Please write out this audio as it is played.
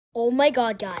Oh my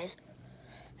god, guys.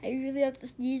 I really have to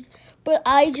sneeze. But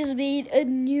I just made a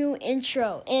new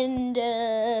intro. And,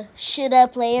 should I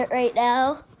play it right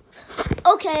now?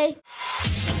 Okay.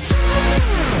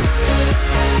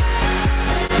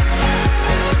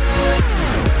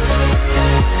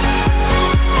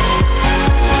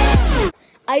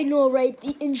 I know, right?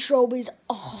 The intro is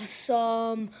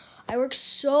awesome. I worked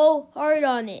so hard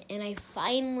on it, and I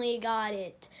finally got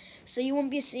it. So you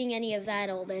won't be seeing any of that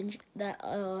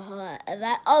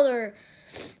that other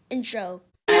intro.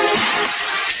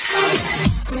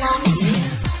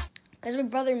 Because my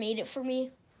brother made it for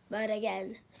me. But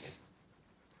again,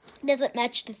 it doesn't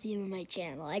match the theme of my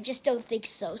channel. I just don't think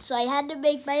so. So I had to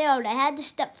make my own. I had to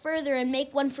step further and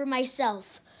make one for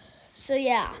myself. So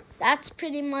yeah, that's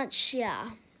pretty much, yeah.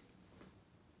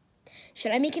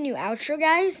 Should I make a new outro,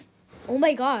 guys? Oh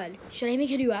my god. Should I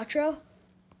make a new outro?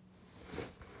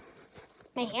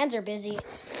 My hands are busy.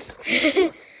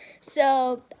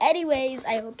 So, anyways,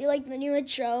 I hope you like the new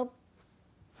intro.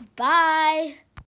 Bye.